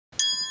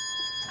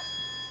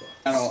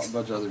And a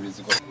bunch of other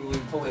musical. We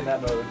totally in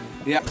that mode.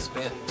 Yeah.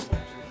 Spin.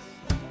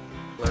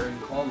 Larry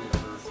called me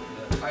over.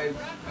 I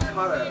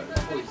caught a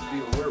holy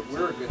steal.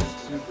 We're a good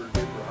super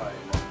duper high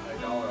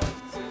dollar on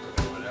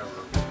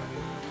whatever.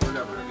 We're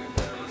never gonna do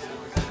whatever.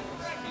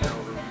 You know,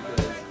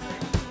 because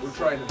we're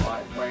trying to buy.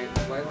 Mine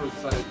was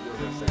decided to go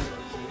to a single.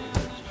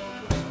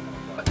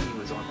 But he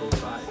was on both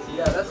sides.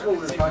 Yeah, that's what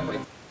we were talking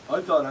about.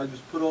 I thought I'd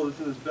just put all this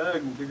in his bag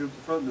and take it up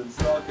the front and then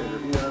stock it.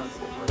 Yeah.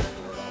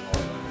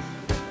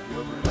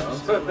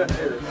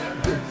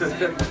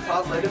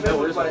 Todd Lindemann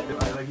was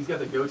like he's got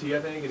the goatee, I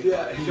think. And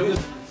yeah.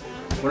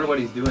 Wonder what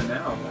he's doing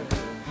now.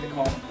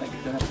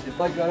 It's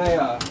like when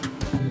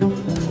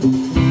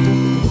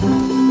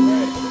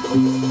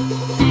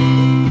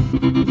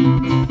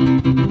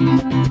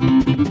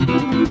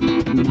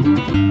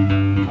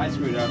I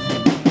screwed up.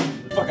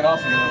 Fucking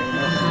awesome.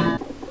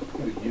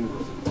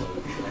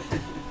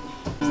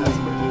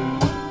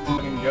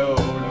 Fucking go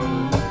over and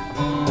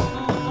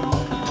over.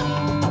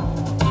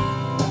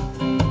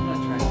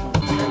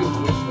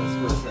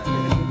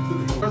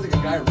 There's like a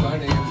guy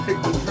running and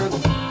like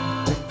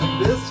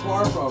this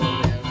far from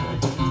him, man.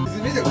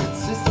 He's made it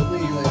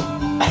consistently like.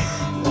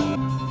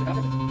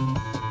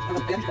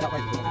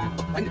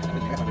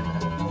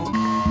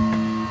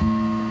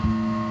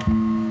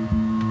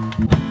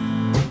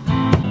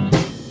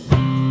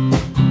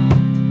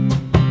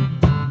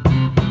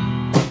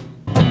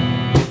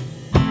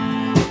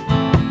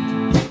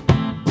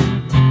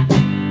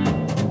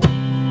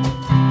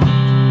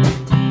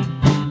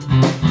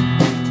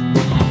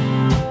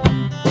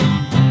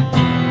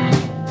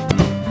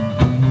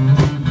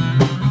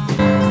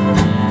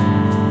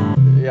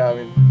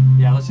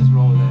 Yeah, let's just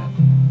roll with that.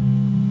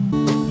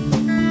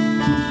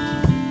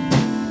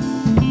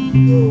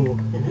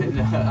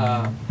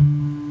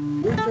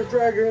 Mr.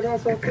 Dragon,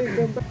 also think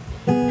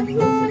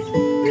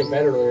a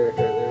better lyric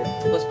right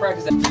there. Let's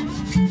practice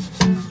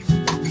that.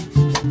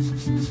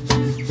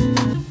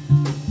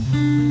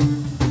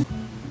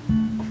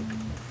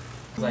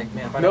 It's like,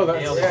 man, if I No, don't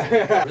that's- nail this,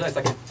 yeah. I realized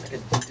I could do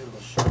a little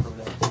sharp over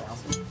that.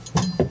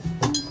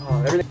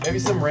 Maybe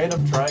some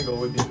random triangle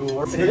would be cool.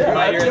 You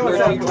might hear it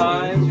 13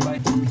 times. You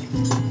might.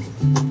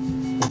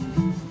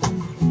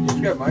 You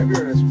just got my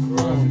beer and it's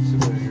grown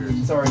so many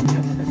years. Sorry.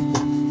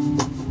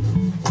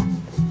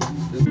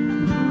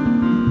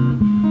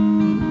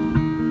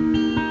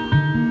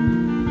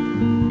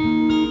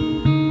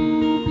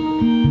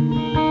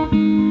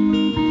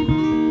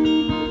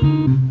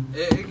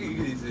 You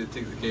could easily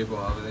take the cable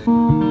off of it.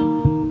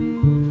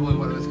 Only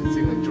one of us can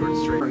sing like George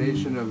Strait.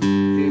 Coordination of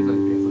things like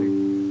this. Like,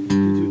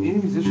 do any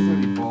musicians have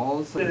any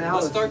balls? Like,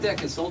 Let's start that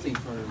consulting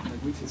firm.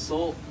 Like we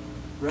consult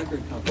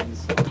record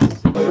companies.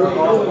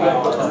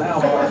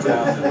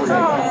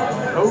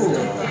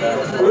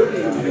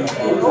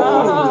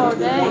 Oh,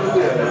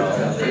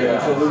 dang.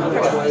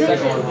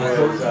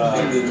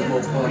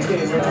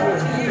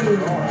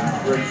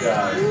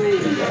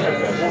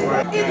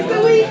 It's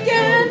the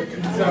weekend!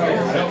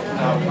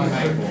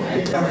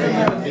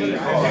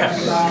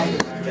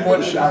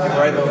 One shot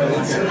right in the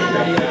lens.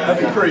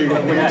 That'd be pretty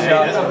good. One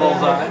shot. That's a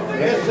bullseye.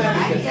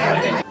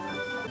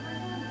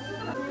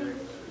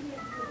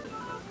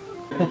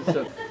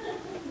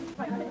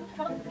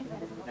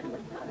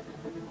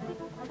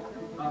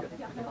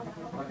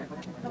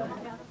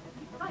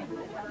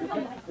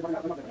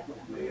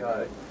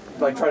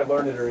 Like try to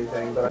learn it or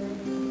anything, but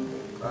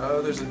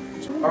there's a.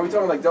 Are we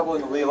talking like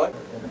doubling the lead? Like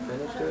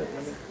Finish to it.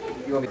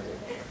 You want me?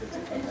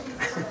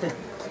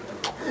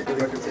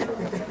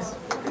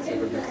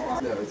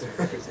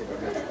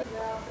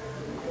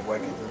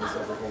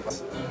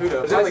 who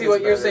knows? I see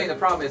what you're saying. The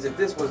problem is if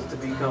this was to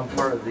become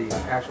part of the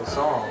actual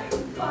song,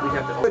 we'd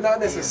have to. But not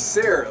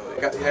necessarily.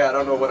 Yeah, I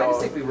don't know what I all.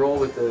 just think we roll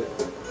with the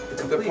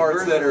complete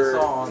parts version that of the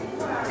are song.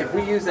 If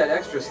we use that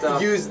extra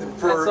stuff, used at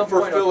for some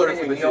point, filler okay,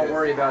 if we but need don't it.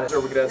 worry about it. Or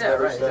we could add Yeah,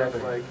 better right, stuff.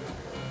 exactly. Like.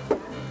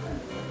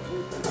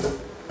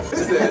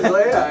 This is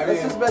like, yeah, I mean,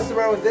 let's just mess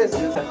around with this. I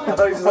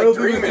thought he was like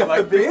dreaming,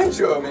 like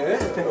banjo, man.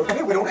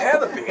 Okay, we don't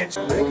have a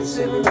banjo.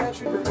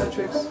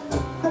 Sabermetrics!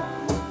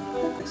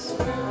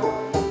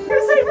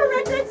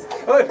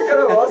 Oh, you got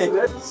it awesome.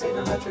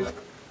 Sabermetrics.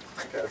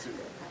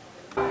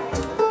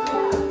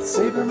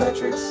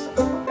 Sabermetrics.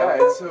 Yeah,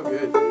 it's so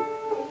good, dude.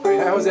 I mean,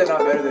 how is that not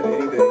better than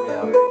anything?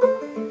 Yeah.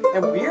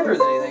 And weirder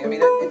than anything. I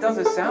mean, it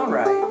doesn't sound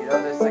right. You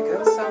know, it's like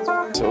that sounds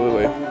fine.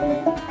 Absolutely.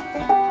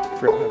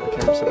 Forgot to have the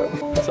camera set up.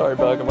 Sorry,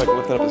 Bug. I'm like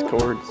lifting up his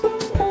chords.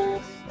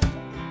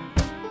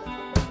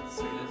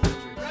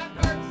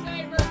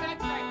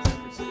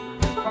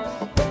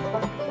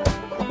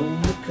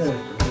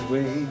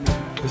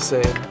 Just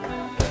saying.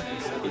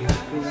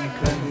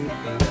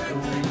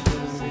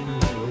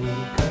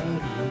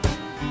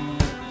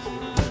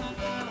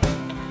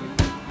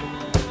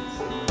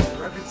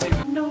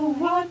 Know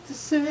what to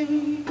say,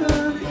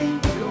 girl,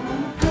 ain't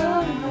gonna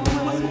cut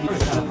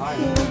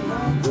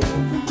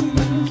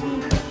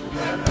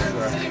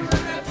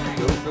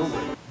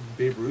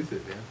Babe Ruth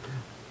it, man.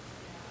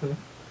 What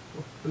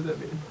does that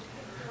mean?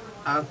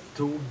 I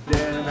told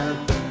Dad I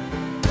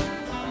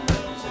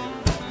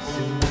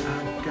soon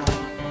I got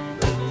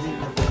the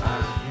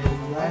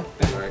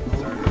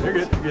You're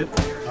good. You're good.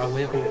 I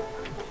win.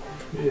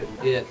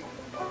 Yeah.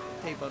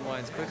 Hey, Bud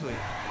Wines, quickly.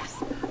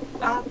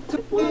 Oh,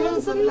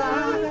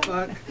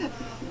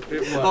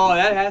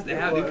 that has to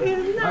happen.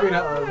 I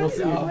mean, we'll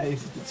see.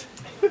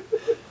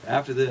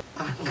 After this.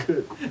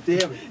 Good.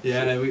 Damn it.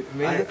 Yeah, we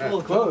made it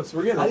full. Close.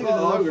 We're getting I a didn't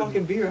little know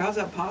fucking beer. How's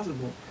that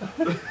possible?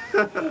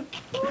 Because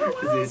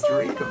they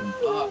drink them.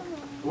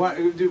 What,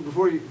 dude,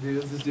 before you do,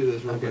 let's just do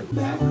this real quick.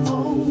 Back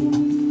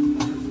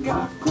home,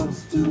 got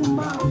close to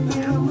my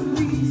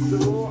family,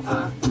 so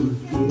I could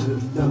feel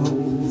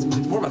those.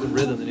 It's more about the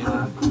rhythm than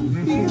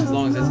anything. As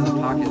long as it's in the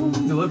pocket.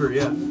 Deliver,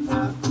 yeah.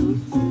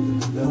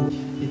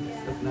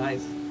 That's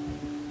nice.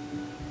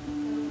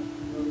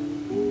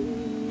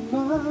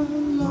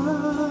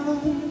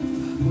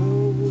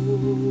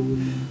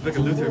 Look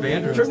at Luther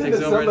Vandross Tripped takes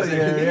into over and somebody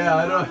there, sings. yeah, I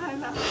know.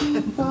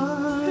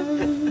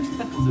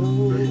 That's a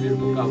very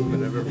beautiful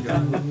compliment I've ever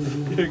gotten.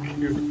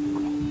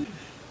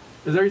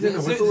 Is there anything the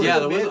whistle? Yeah,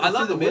 is? the whistle. I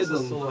love the whistle.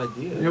 whistle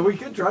idea. Yeah, we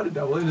could try to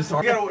double it. Just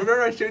hard. Yeah,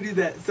 remember I showed you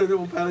that Stone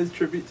Temple Pilots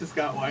tribute to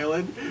Scott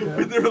Weiland?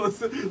 When they were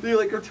listening, they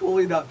like are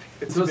totally not.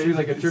 It's supposed to be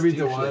like a tribute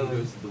to Weiland.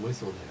 goes to the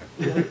whistle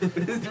there.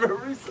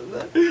 Remember he said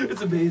that?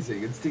 It's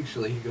amazing.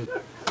 Instinctually, he goes.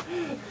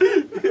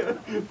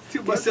 He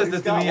says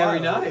that to me every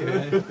night,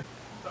 man.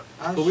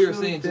 But we were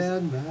saying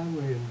just.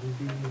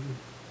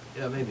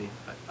 Yeah, maybe.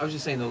 I was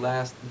just saying the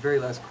very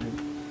last.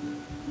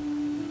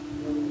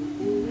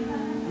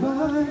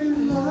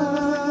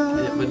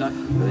 Yeah, but not.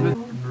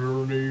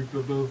 Underneath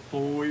the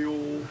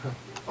foil.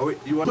 Oh wait,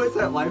 you want? What's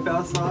that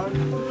Lifehouse song?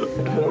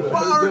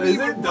 Is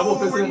it double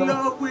fisted in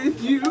love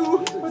with you?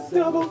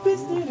 Double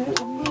fisted.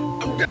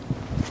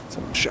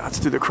 Some shots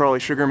to the Crawley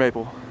Sugar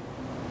Maple.